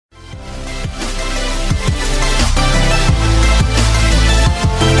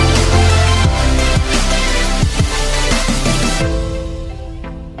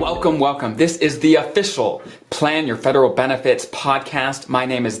Welcome, welcome. This is the official Plan Your Federal Benefits podcast. My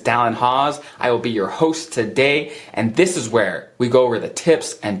name is Dallin Hawes. I will be your host today, and this is where we go over the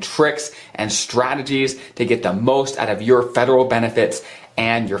tips and tricks and strategies to get the most out of your federal benefits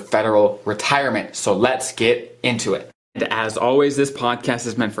and your federal retirement. So let's get into it. And as always, this podcast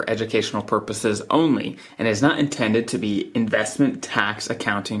is meant for educational purposes only and is not intended to be investment, tax,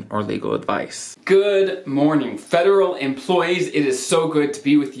 accounting, or legal advice. Good morning, federal employees. It is so good to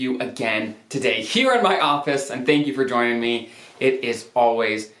be with you again today here in my office, and thank you for joining me. It is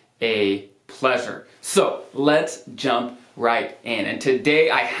always a pleasure. So let's jump right in. And today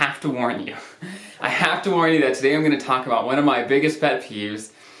I have to warn you. that today I'm going to talk about one of my biggest pet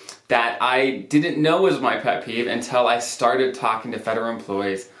peeves that I didn't know was my pet peeve until I started talking to federal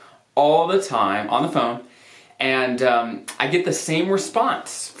employees all the time on the phone. And I get the same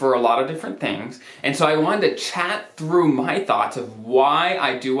response for a lot of different things. And so I wanted to chat through my thoughts of why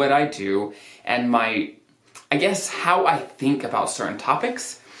I do what I do and how I think about certain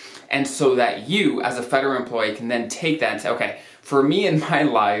topics. And so that you, as a federal employee, can then take that and say, okay, for me in my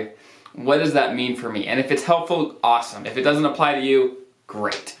life, what does that mean for me? And if it's helpful, awesome. If it doesn't apply to you,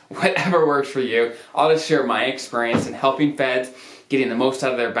 great. Whatever works for you. I'll just share my experience in helping feds, getting the most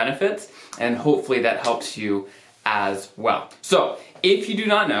out of their benefits, and hopefully that helps you as well. So, if you do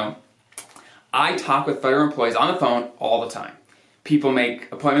not know, I talk with federal employees on the phone all the time. People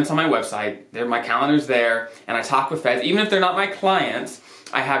make appointments on my website, my calendar's there, and I talk with feds. Even if they're not my clients,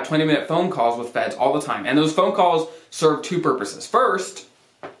 I have 20-minute phone calls with feds all the time. And those phone calls serve two purposes. First,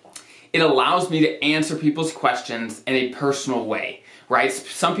 it allows me to answer people's questions in a personal way. Right?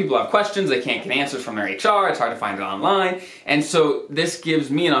 Some people have questions, they can't get answers from their HR, it's hard to find it online. And so this gives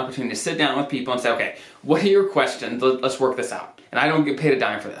me an opportunity to sit down with people and say, okay, what are your questions? Let's work this out. And I don't get paid a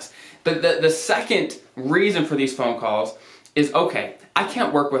dime for this. But the second reason for these phone calls is, okay, I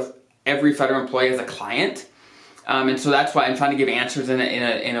can't work with every federal employee as a client. And so that's why I'm trying to give answers in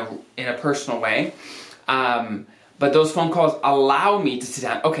a personal way. But those phone calls allow me to sit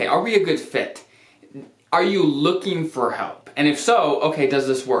down, okay, are we a good fit? Are you looking for help? And if so, okay, does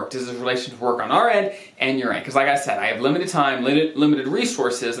this work? Does this relationship work on our end and your end? Because like I said, I have limited time, limited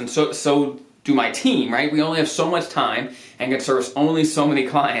resources, and so do my team, right? We only have so much time and can service only so many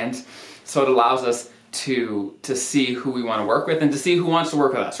clients, so it allows us to see who we want to work with and to see who wants to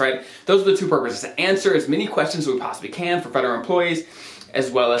work with us, right? Those are the two purposes: to answer as many questions as we possibly can for federal employees,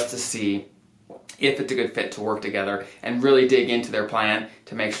 as well as to see if it's a good fit to work together and really dig into their plan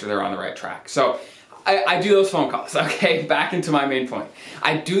to make sure they're on the right track. So I do those phone calls, okay? Back into my main point.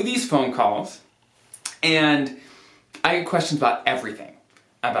 I do these phone calls, and I get questions about everything.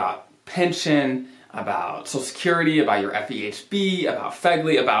 About pension, about Social Security, about your FEHB, about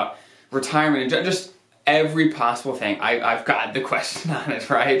FEGLI, about retirement, and just every possible thing. I've got the question on it,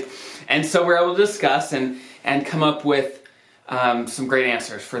 right? And so we're able to discuss and come up with some great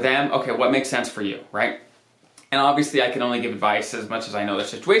answers for them. Okay, what makes sense for you, right? And obviously I can only give advice as much as I know their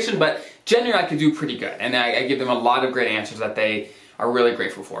situation, but generally I can do pretty good. And I give them a lot of great answers that they are really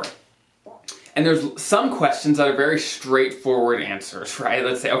grateful for. And there's some questions that are very straightforward answers, right?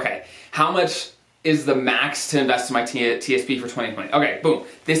 Let's say, okay, how much is the max to invest in my TSP for 2020? Okay, boom,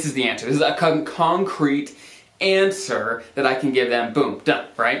 this is the answer. This is a concrete answer that I can give them, boom, done,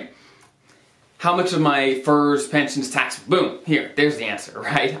 right? How much of my FERS pension is taxable? Boom, here, there's the answer,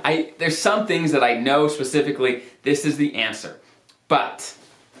 right? There's some things that I know specifically, this is the answer. But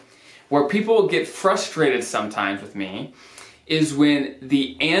where people get frustrated sometimes with me is when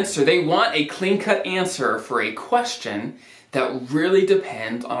the answer, they want a clean-cut answer for a question that really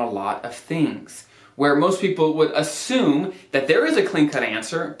depends on a lot of things. Where most people would assume that there is a clean-cut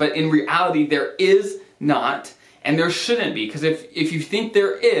answer, but in reality there is not, and there shouldn't be. Because if you think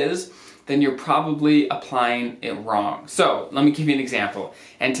there is, then you're probably applying it wrong. So let me give you an example.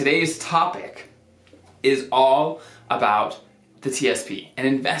 And today's topic is all about the TSP and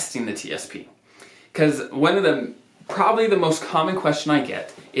investing the TSP. Because probably the most common question I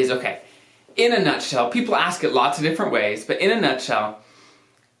get is, okay, in a nutshell, people ask it lots of different ways, but in a nutshell,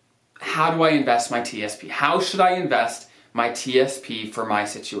 how do I invest my TSP? How should I invest my TSP for my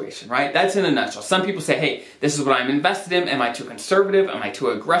situation, right? That's in a nutshell. Some people say, hey, this is what I'm invested in. Am I too conservative? Am I too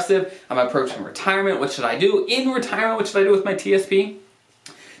aggressive? Am I approaching retirement? What should I do? In retirement, what should I do with my TSP?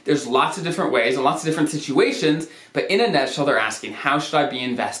 There's lots of different ways and lots of different situations, but in a nutshell, they're asking, how should I be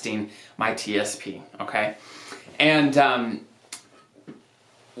investing my TSP, okay? And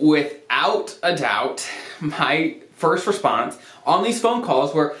without a doubt, my first response on these phone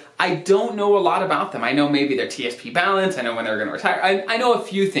calls where I don't know a lot about them. I know maybe their TSP balance, I know when they're going to retire, I know a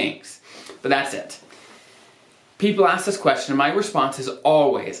few things, but that's it. People ask this question, and my response is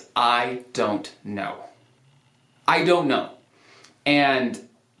always, I don't know. I don't know. And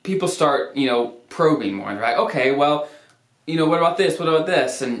people start, probing more. And they're like, okay, well, what about this? What about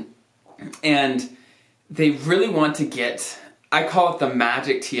this? And they really want to get, I call it the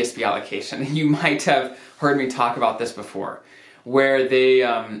magic TSP allocation. You might have heard me talk about this before, where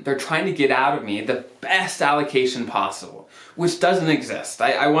they're trying to get out of me the best allocation possible, which doesn't exist.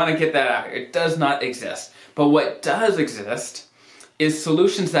 I want to get that out here. It does not exist. But what does exist is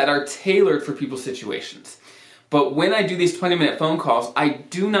solutions that are tailored for people's situations. But when I do these 20-minute phone calls, I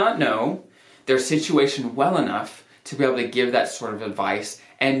do not know their situation well enough to be able to give that sort of advice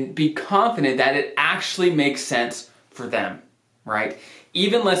and be confident that it actually makes sense for them, right?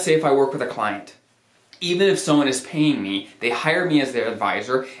 Even let's say if I work with a client, even if someone is paying me, they hire me as their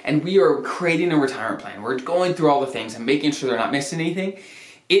advisor, and we are creating a retirement plan. We're going through all the things and making sure they're not missing anything.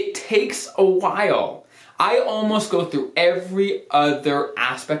 It takes a while. I almost go through every other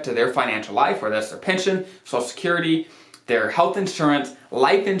aspect of their financial life, whether that's their pension, Social Security, their health insurance,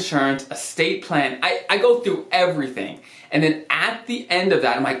 life insurance, estate plan. I go through everything. And then at the end of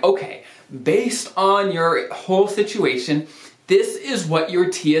that, I'm like, okay, based on your whole situation, this is what your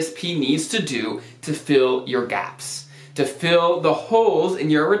TSP needs to do to fill your gaps, to fill the holes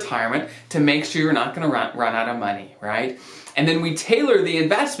in your retirement, to make sure you're not going to run out of money, right? And then we tailor the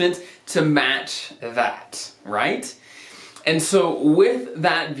investments to match that, right? And so with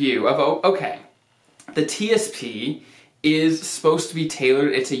that view of, okay, the TSP is supposed to be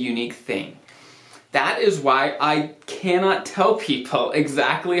tailored, it's a unique thing. That is why I cannot tell people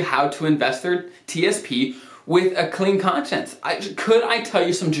exactly how to invest their TSP with a clean conscience. Could I tell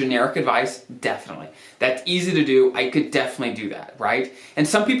you some generic advice? Definitely. That's easy to do. I could definitely do that, right? And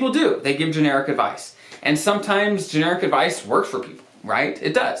some people do. They give generic advice. And sometimes generic advice works for people, right?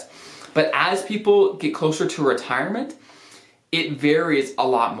 It does. But as people get closer to retirement, it varies a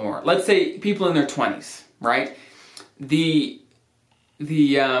lot more. Let's say people in their 20s, right? The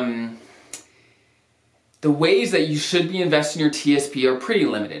ways that you should be investing your TSP are pretty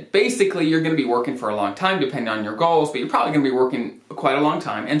limited. Basically, you're going to be working for a long time, depending on your goals, but you're probably going to be working quite a long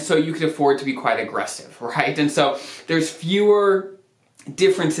time, and so you could afford to be quite aggressive, right? And so there's fewer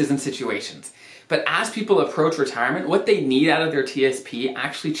differences in situations. But as people approach retirement, what they need out of their TSP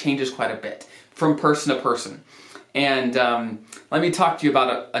actually changes quite a bit from person to person. And let me talk to you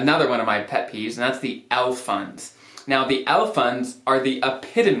about another one of my pet peeves, and that's the L funds. Now, the L funds are the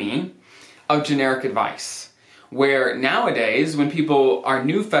epitome of generic advice, where nowadays, when people are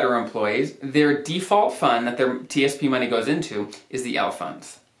new federal employees, their default fund that their TSP money goes into is the L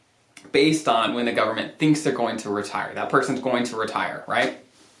funds, based on when the government thinks they're going to retire. That person's going to retire, right?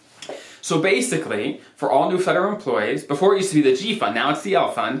 So basically, for all new federal employees, before it used to be the G fund, now it's the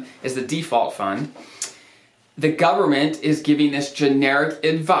L fund, is the default fund. The government is giving this generic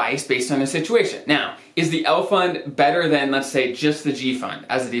advice based on the situation. Now, is the L fund better than, let's say, just the G fund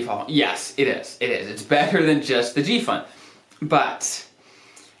as the default? Yes, it is. It is. It's better than just the G fund. But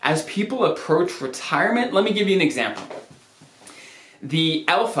as people approach retirement, let me give you an example. The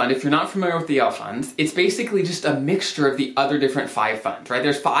L fund, if you're not familiar with the L funds, it's basically just a mixture of the other different 5 funds, right?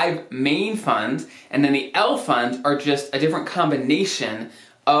 There's 5 main funds, and then the L funds are just a different combination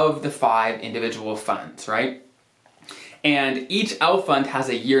of the 5 individual funds, right? And each L fund has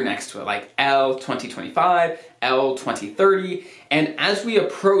a year next to it, like L 2025, L 2030, and as we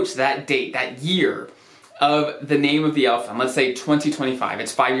approach that date, that year of the name of the L fund, let's say 2025,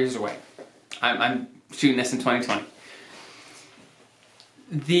 it's 5 years away. I'm shooting this in 2020.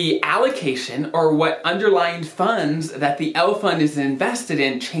 The allocation, or what underlying funds that the L fund is invested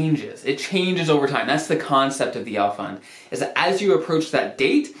in, changes. It changes over time. That's the concept of the L fund, is that as you approach that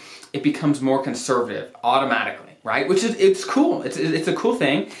date, it becomes more conservative automatically, right? Which is, it's cool. It's a cool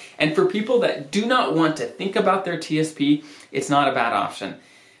thing. And for people that do not want to think about their TSP, it's not a bad option.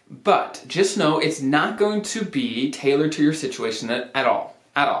 But just know it's not going to be tailored to your situation at all.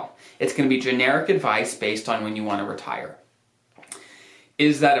 It's going to be generic advice based on when you want to retire.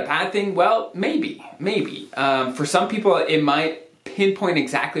 Is that a bad thing? Well, maybe. For some people, it might pinpoint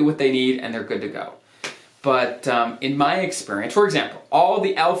exactly what they need and they're good to go. But in my experience, for example, all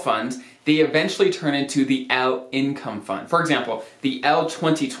the L funds, they eventually turn into the L income fund. For example, the L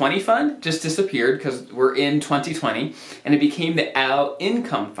 2020 fund just disappeared because we're in 2020, and it became the L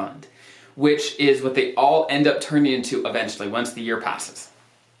income fund, which is what they all end up turning into eventually once the year passes.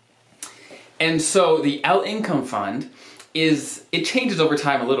 And so the L income fund it changes over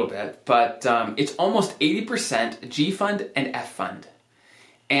time a little bit, but it's almost 80% G fund and F fund.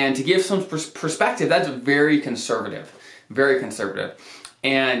 And to give some perspective, that's very conservative, very conservative.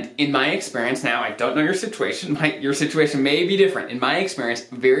 And in my experience, now I don't know your situation, your situation may be different. In my experience,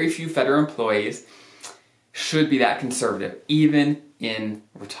 very few federal employees should be that conservative, even in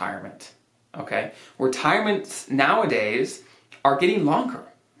retirement. Okay? Retirements nowadays are getting longer,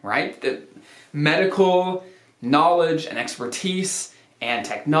 right? The medical knowledge and expertise and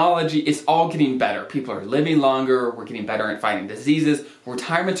technology, it's all getting better. People are living longer, we're getting better at fighting diseases.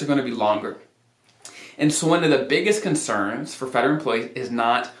 Retirements are going to be longer. And so one of the biggest concerns for federal employees is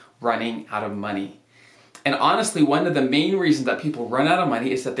not running out of money. And honestly, one of the main reasons that people run out of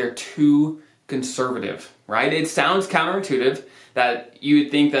money is that they're too conservative, right? It sounds counterintuitive that you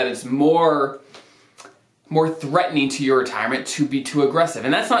would think that it's more threatening to your retirement to be too aggressive.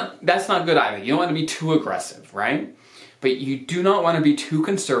 And that's not good either. You don't want to be too aggressive, right? But you do not want to be too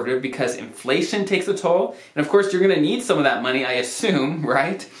conservative because inflation takes a toll. And of course, you're going to need some of that money, I assume,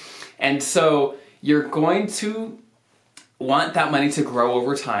 right? And so you're going to want that money to grow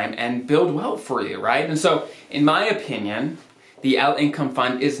over time and build wealth for you, right? And so, in my opinion, the L Income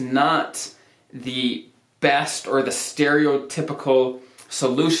Fund is not the best or the stereotypical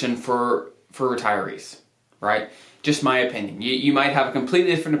solution for retirees, right? Just my opinion. You might have a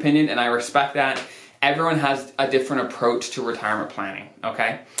completely different opinion, and I respect that. Everyone has a different approach to retirement planning,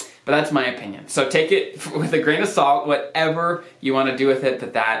 okay? But that's my opinion. So take it with a grain of salt, whatever you want to do with it,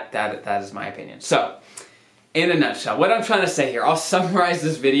 but that is my opinion. So, in a nutshell, what I'm trying to say here, I'll summarize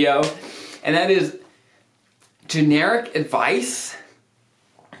this video, and that is generic advice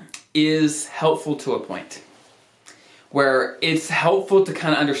is helpful to a point, where it's helpful to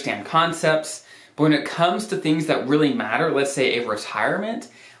kind of understand concepts, but when it comes to things that really matter, let's say a retirement,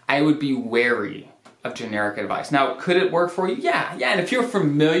 I would be wary of generic advice. Now, could it work for you? Yeah. And if you're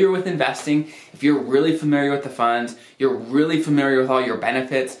familiar with investing, if you're really familiar with the funds, you're really familiar with all your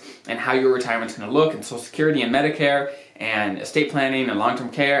benefits and how your retirement's going to look, and Social Security and Medicare and estate planning and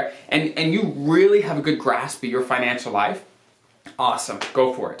long-term care, and you really have a good grasp of your financial life, awesome,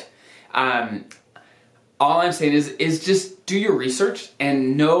 go for it. All I'm saying is just do your research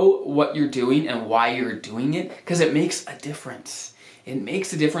and know what you're doing and why you're doing it, because it makes a difference. It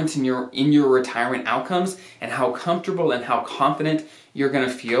makes a difference in your retirement outcomes and how comfortable and how confident you're going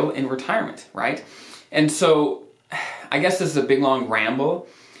to feel in retirement, right? And so I guess this is a big long ramble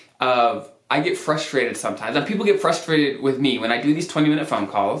of I get frustrated sometimes, and people get frustrated with me when I do these 20-minute phone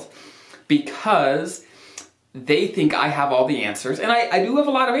calls because they think I have all the answers, and I do have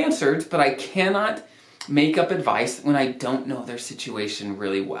a lot of answers, but I cannot make up advice when I don't know their situation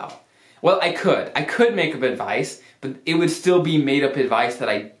really well. Well, I could make up advice, but it would still be made up advice that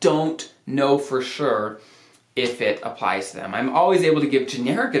I don't know for sure if it applies to them. I'm always able to give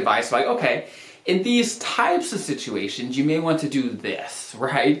generic advice like, okay, in these types of situations, you may want to do this,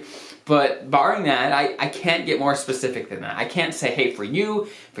 right? But barring that, I can't get more specific than that. I can't say, hey, for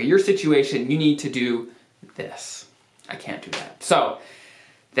your situation, you need to do this. I can't do that. So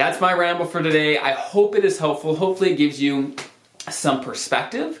that's my ramble for today. I hope it is helpful. Hopefully it gives you some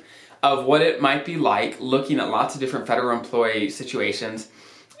perspective of what it might be like looking at lots of different federal employee situations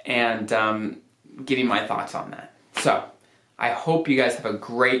and getting my thoughts on that. So I hope you guys have a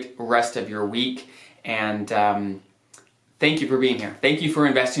great rest of your week, and thank you for being here. Thank you for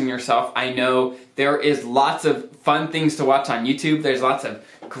investing in yourself. I know there is lots of fun things to watch on YouTube. There's lots of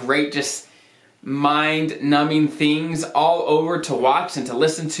great, just mind-numbing things all over to watch and to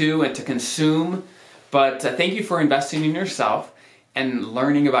listen to and to consume. But thank you for investing in yourself and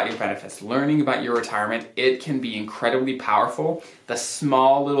learning about your benefits, learning about your retirement. It can be incredibly powerful. The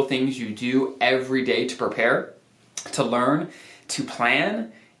small little things you do every day to prepare, to learn, to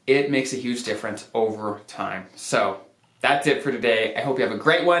plan, it makes a huge difference over time. So that's it for today. I hope you have a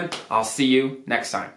great one. I'll see you next time.